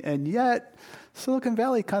economy, and yet Silicon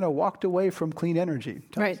Valley kind of walked away from clean energy.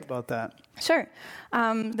 Tell us about that. Sure.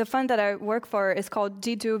 The fund that I work for is called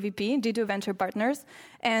G2VP, G2 Venture Partners,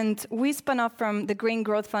 and we spun off from the Green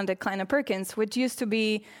Growth Fund at Kleiner Perkins, which used to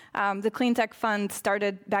be the clean tech fund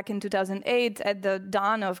started back in 2008 at the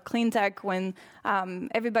dawn of clean tech when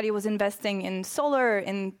everybody was investing in solar,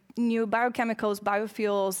 in new biochemicals,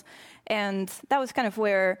 biofuels, and that was kind of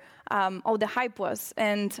where all the hype was.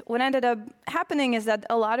 And what ended up happening is that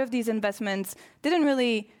a lot of these investments didn't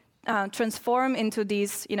really transform into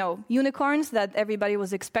these, unicorns that everybody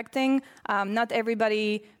was expecting. Not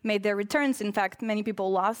everybody made their returns. In fact, many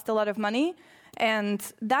people lost a lot of money. And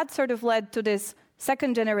that sort of led to this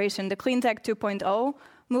second generation, the Clean Tech 2.0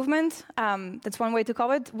 movement. That's one way to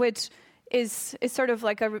call it, which is sort of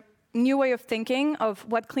like a new way of thinking of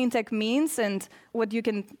what clean tech means and what you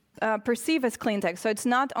can perceive as clean tech. So it's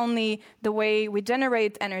not only the way we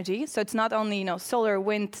generate energy, so it's not only solar,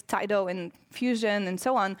 wind, tidal, and fusion, and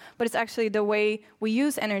so on, but it's actually the way we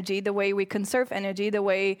use energy, the way we conserve energy, the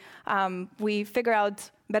way we figure out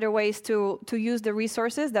better ways to use the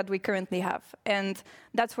resources that we currently have. And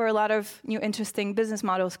that's where a lot of new interesting business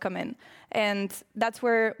models come in. And that's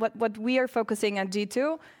where what we are focusing at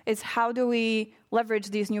G2 is how do we leverage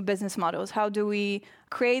these new business models? How do we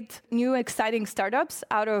create new exciting startups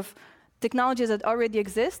out of technologies that already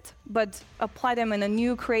exist, but apply them in a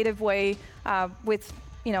new creative way with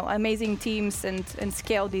amazing teams and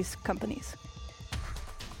scale these companies?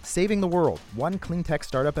 Saving the world, one clean tech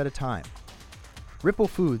startup at a time. Ripple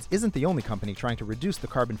Foods isn't the only company trying to reduce the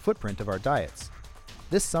carbon footprint of our diets.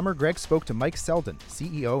 This summer, Greg spoke to Mike Selden,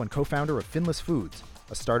 CEO and co-founder of Finless Foods,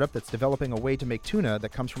 a startup that's developing a way to make tuna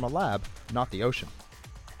that comes from a lab, not the ocean.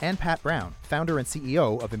 And Pat Brown, founder and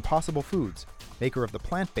CEO of Impossible Foods, maker of the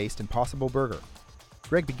plant-based Impossible Burger.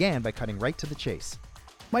 Greg began by cutting right to the chase.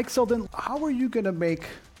 Mike Selden, how are you going to make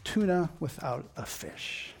tuna without a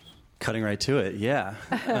fish? Cutting right to it, yeah.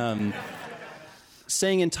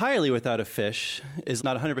 Saying entirely without a fish is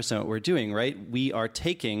not 100% what we're doing, right? We are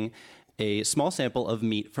taking a small sample of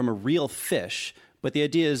meat from a real fish, but the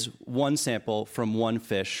idea is one sample from one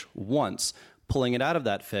fish once, pulling it out of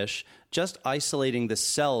that fish, just isolating the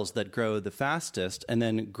cells that grow the fastest, and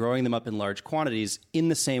then growing them up in large quantities in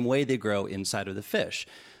the same way they grow inside of the fish.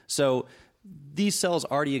 So these cells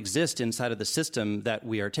already exist inside of the system that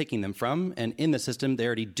we are taking them from, and in the system they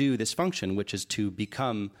already do this function, which is to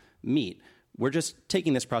become meat. We're just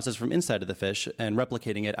taking this process from inside of the fish and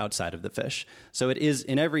replicating it outside of the fish. So it is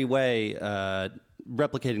in every way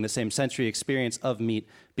replicating the same sensory experience of meat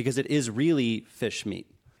because it is really fish meat.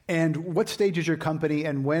 And what stage is your company,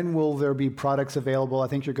 and when will there be products available? I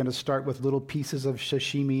think you're going to start with little pieces of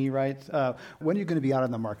sashimi, right? When are you going to be out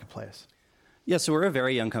in the marketplace? Yeah, so we're a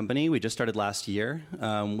very young company. We just started last year.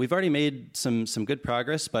 We've already made some good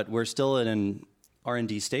progress, but we're still in an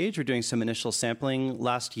R&D stage. We're doing some initial sampling.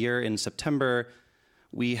 Last year in September,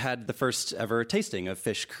 we had the first ever tasting of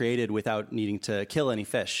fish created without needing to kill any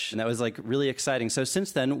fish. And that was really exciting. So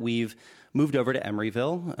since then, we've moved over to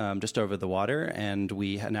Emeryville, just over the water, and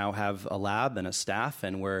we now have a lab and a staff,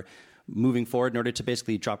 and we're moving forward in order to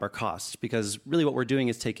basically drop our costs. Because really what we're doing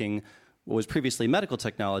is taking what was previously medical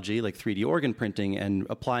technology, like 3D organ printing, and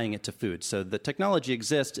applying it to food. So the technology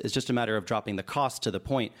exists, it's just a matter of dropping the cost to the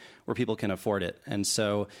point where people can afford it. And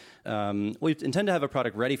so we intend to have a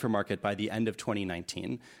product ready for market by the end of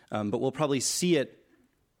 2019, but we'll probably see it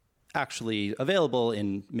actually available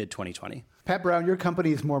in mid-2020. Pat Brown, your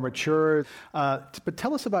company is more mature, but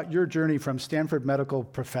tell us about your journey from Stanford medical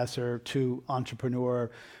professor to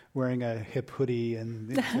entrepreneur, wearing a hip hoodie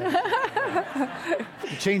and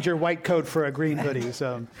change your white coat for a green hoodie.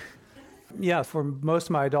 So, yeah, for most of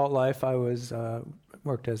my adult life, I was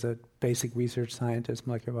worked as a basic research scientist,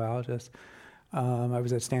 molecular biologist. I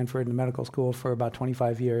was at Stanford in the medical school for about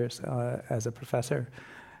 25 years as a professor,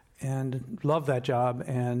 and loved that job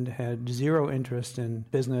and had zero interest in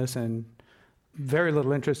business and very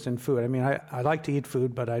little interest in food. I mean, I like to eat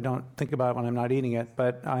food, but I don't think about it when I'm not eating it.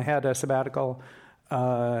 But I had a sabbatical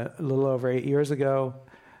a little over 8 years ago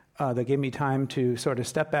that gave me time to sort of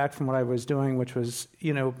step back from what I was doing, which was,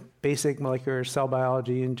 basic molecular cell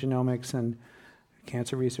biology and genomics and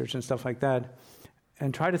cancer research and stuff like that,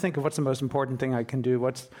 and try to think of what's the most important thing I can do.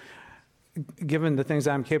 Given the things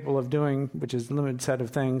I'm capable of doing, which is a limited set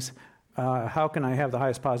of things, how can I have the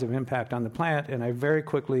highest positive impact on the planet? And I very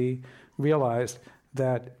quickly realized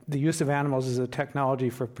that the use of animals as a technology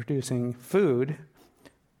for producing food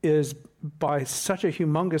is, by such a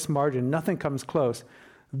humongous margin, nothing comes close,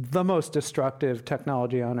 the most destructive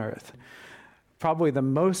technology on Earth. probably the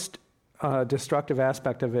most destructive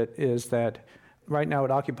aspect of it is that right now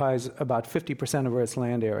it occupies about 50% of Earth's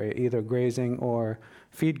land area, either grazing or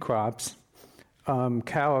feed crops.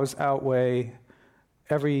 Cows outweigh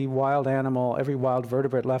every wild animal, every wild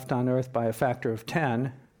vertebrate left on Earth by a factor of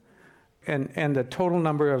 10. And the total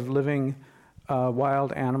number of living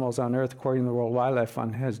wild animals on Earth, according to the World Wildlife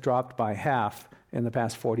Fund, has dropped by half in the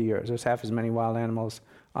past 40 years. There's half as many wild animals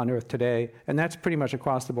on Earth today, and that's pretty much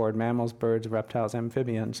across the board: mammals, birds, reptiles,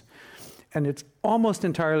 amphibians. And it's almost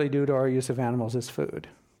entirely due to our use of animals as food.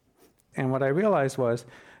 And what I realized was,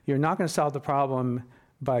 you're not going to solve the problem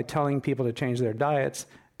by telling people to change their diets,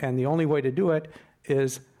 and the only way to do it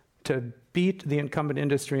is to beat the incumbent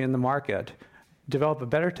industry in the market, develop a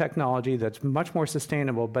better technology that's much more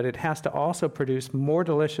sustainable, but it has to also produce more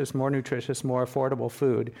delicious, more nutritious, more affordable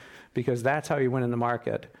food, because that's how you win in the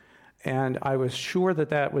market. And I was sure that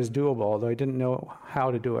that was doable, although I didn't know how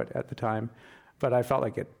to do it at the time. But I felt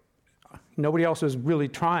like nobody else was really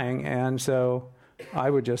trying, and so I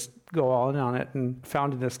would just go all in on it and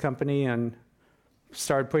founded this company and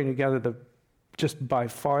started putting together just by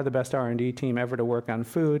far the best R&D team ever to work on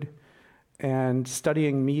food, and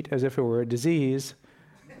studying meat as if it were a disease.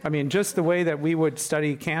 I mean, just the way that we would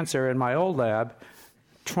study cancer in my old lab,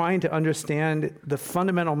 trying to understand the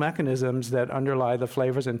fundamental mechanisms that underlie the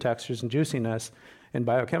flavors and textures and juiciness in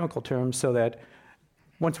biochemical terms, so that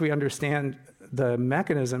once we understand the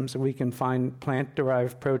mechanisms, we can find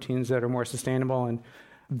plant-derived proteins that are more sustainable and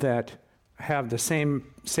that have the same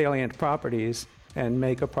salient properties and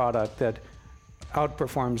make a product that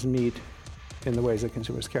outperforms meat in the ways that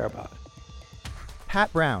consumers care about.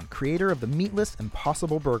 Pat Brown, creator of the Meatless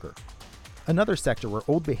Impossible Burger. Another sector where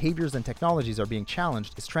old behaviors and technologies are being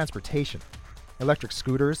challenged is transportation. Electric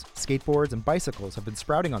scooters, skateboards, and bicycles have been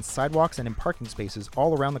sprouting on sidewalks and in parking spaces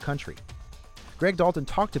all around the country. Greg Dalton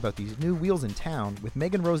talked about these new wheels in town with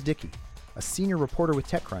Megan Rose Dickey, a senior reporter with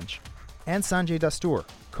TechCrunch, and Sanjay Dastoor,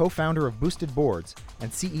 co-founder of Boosted Boards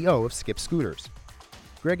and CEO of Skip Scooters.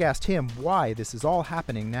 Greg asked him why this is all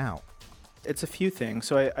happening now. It's a few things.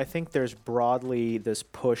 So I think there's broadly this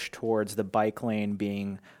push towards the bike lane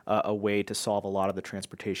being a way to solve a lot of the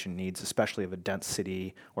transportation needs, especially of a dense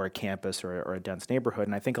city or a campus or a dense neighborhood.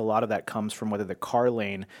 And I think a lot of that comes from whether the car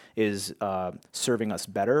lane is serving us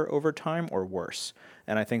better over time or worse.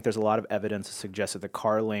 And I think there's a lot of evidence to suggest that the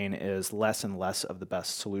car lane is less and less of the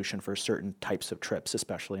best solution for certain types of trips,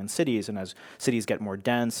 especially in cities. And as cities get more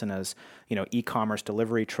dense, and as e-commerce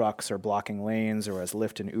delivery trucks are blocking lanes, or as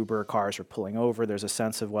Lyft and Uber cars are pulling over, there's a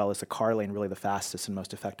sense of, well, is the car lane really the fastest and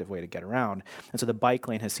most effective way to get around? And so the bike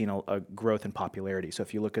lane has seen a growth in popularity. So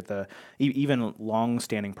if you look at even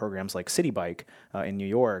long-standing programs like City Bike in New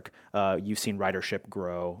York, you've seen ridership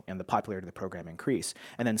grow and the popularity of the program increase.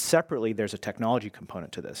 And then separately, there's a technology component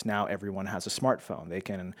to this. Now everyone has a smartphone. They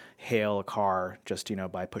can hail a car just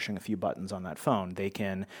by pushing a few buttons on that phone. They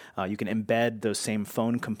can you can embed those same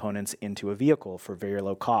phone components into a vehicle for very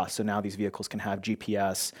low cost. So now these vehicles can have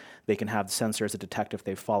GPS. They can have sensors that detect if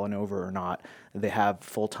they've fallen over or not. They have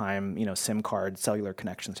full-time SIM card cellular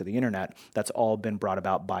connections to the internet. That's all been brought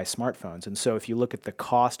about by smartphones. And so if you look at the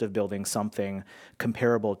cost of building something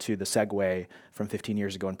comparable to the Segway from 15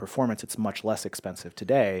 years ago in performance, it's much less expensive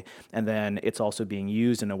today. And then it's also being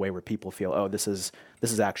used in a way where people feel, oh, this is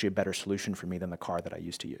actually a better solution for me than the car that I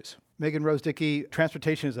used to use. Megan Rose Dickey,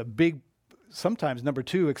 transportation is a big, sometimes number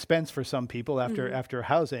 2 expense for some people after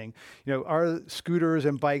housing. Are scooters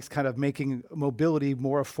and bikes kind of making mobility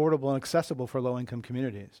more affordable and accessible for low-income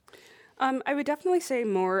communities? I would definitely say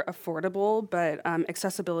more affordable, but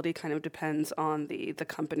accessibility kind of depends on the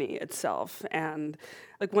company itself. And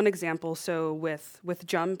like one example, so with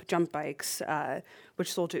Jump Bikes,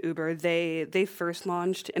 which sold to Uber, they first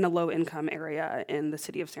launched in a low-income area in the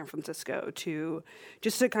city of San Francisco to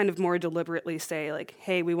kind of more deliberately say, like,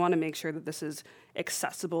 hey, we want to make sure that this is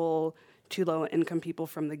accessible to low-income people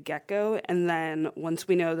from the get-go. And then once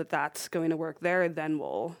we know that that's going to work there, then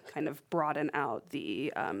we'll kind of broaden out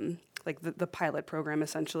the pilot program,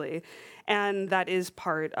 essentially. And that is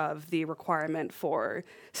part of the requirement for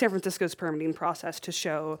San Francisco's permitting process to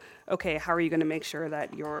show, okay, how are you going to make sure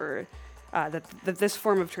that that this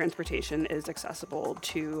form of transportation is accessible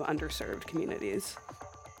to underserved communities?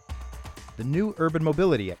 The new urban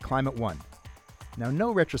mobility at Climate One. Now,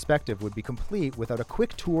 no retrospective would be complete without a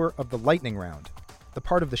quick tour of the lightning round, the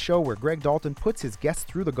part of the show where Greg Dalton puts his guests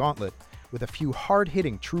through the gauntlet with a few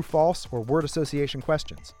hard-hitting true-false or word association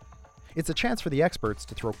questions. It's a chance for the experts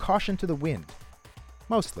to throw caution to the wind.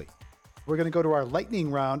 Mostly. We're going to go to our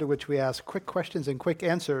lightning round, in which we ask quick questions and quick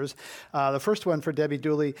answers. The first one for Debbie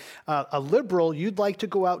Dooley. A liberal you'd like to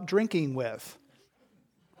go out drinking with?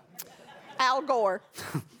 Al Gore.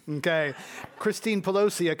 Okay. Christine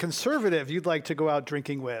Pelosi, a conservative you'd like to go out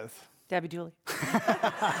drinking with. Debbie Dooley. Can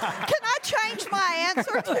I change my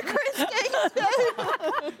answer to Christine too?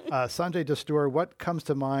 Sanjay Dastur, what comes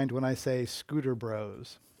to mind when I say Scooter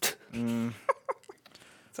Bros?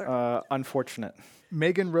 Unfortunate.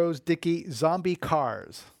 Megan Rose Dickey, zombie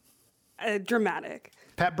cars. Dramatic.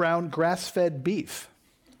 Pat Brown, grass-fed beef.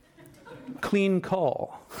 Clean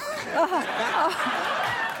coal.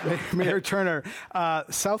 Mayor Turner,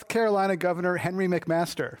 South Carolina Governor Henry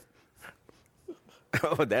McMaster.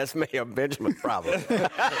 Oh, that's Mayor Benjamin's problem.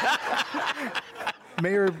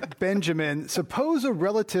 Mayor Benjamin, suppose a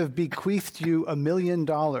relative bequeathed you $1 million.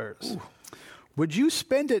 Would you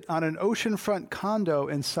spend it on an oceanfront condo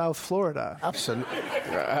in South Florida? Absolutely.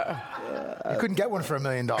 You couldn't get one for $1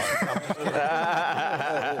 million.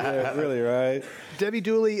 Yeah, really, right? Debbie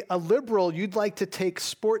Dooley, a liberal you'd like to take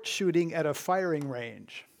sport shooting at a firing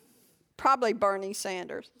range. Probably Bernie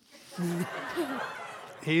Sanders.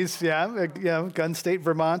 He's, Gun State,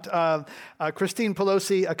 Vermont. Christine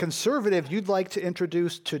Pelosi, a conservative you'd like to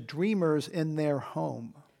introduce to dreamers in their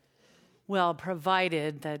home. Well,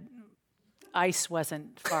 provided that ICE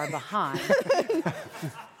wasn't far behind.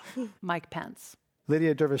 Mike Pence.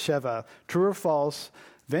 Lydia Dervisheva, true or false,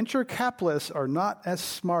 venture capitalists are not as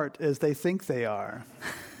smart as they think they are.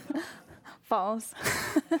 False.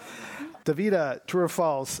 Davida, true or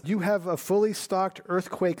false, you have a fully stocked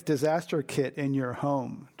earthquake disaster kit in your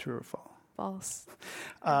home. True or false? False.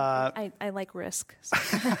 I like risk.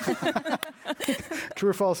 True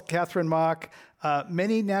or false, Catherine Mock,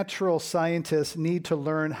 many natural scientists need to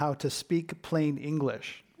learn how to speak plain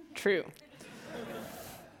English. True.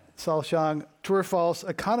 Sal Shang, true or false,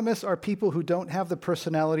 economists are people who don't have the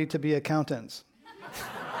personality to be accountants.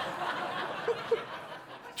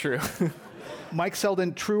 True. Mike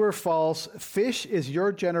Selden, true or false, fish is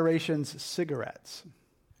your generation's cigarettes.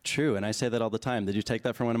 True, and I say that all the time. Did you take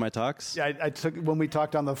that from one of my talks? Yeah, I took when we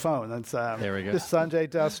talked on the phone. That's there we go. This Sanjay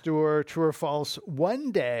Dastur, true or false,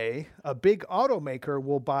 one day a big automaker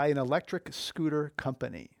will buy an electric scooter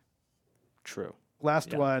company. True.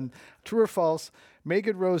 Last one, true or false,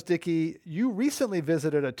 Megan Rose Dickey, you recently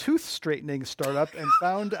visited a tooth straightening startup and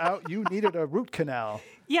found out you needed a root canal.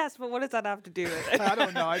 Yes, but what does that have to do with it? I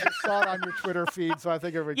don't know. I just saw it on your Twitter feed, so I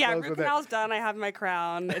think it would close root with it. canal's done. I have my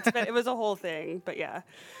crown. It was a whole thing, but yeah.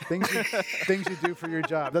 Things you do for your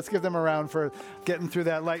job. Let's give them a round for getting through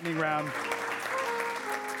that lightning round.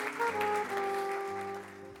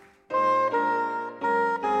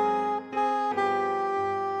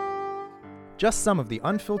 Just some of the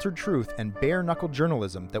unfiltered truth and bare-knuckled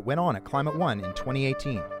journalism that went on at Climate One in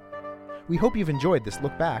 2018. We hope you've enjoyed this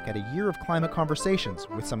look back at a year of climate conversations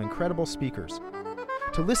with some incredible speakers.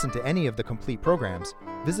 To listen to any of the complete programs,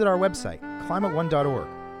 visit our website, climateone.org,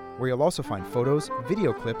 where you'll also find photos,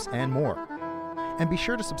 video clips, and more. And be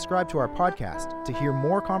sure to subscribe to our podcast to hear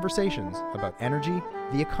more conversations about energy,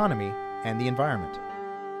 the economy, and the environment.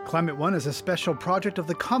 Climate One is a special project of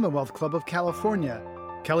the Commonwealth Club of California.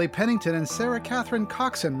 Kelly Pennington and Sarah Catherine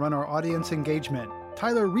Coxon run our audience engagement.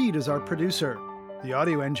 Tyler Reed is our producer. The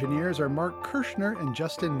audio engineers are Mark Kirshner and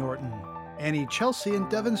Justin Norton. Annie Chelsea and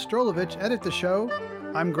Devin Strolovich edit the show.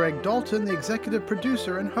 I'm Greg Dalton, the executive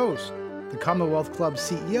producer and host. The Commonwealth Club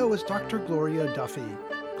CEO is Dr. Gloria Duffy.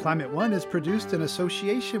 Climate One is produced in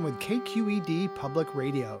association with KQED Public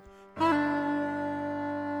Radio.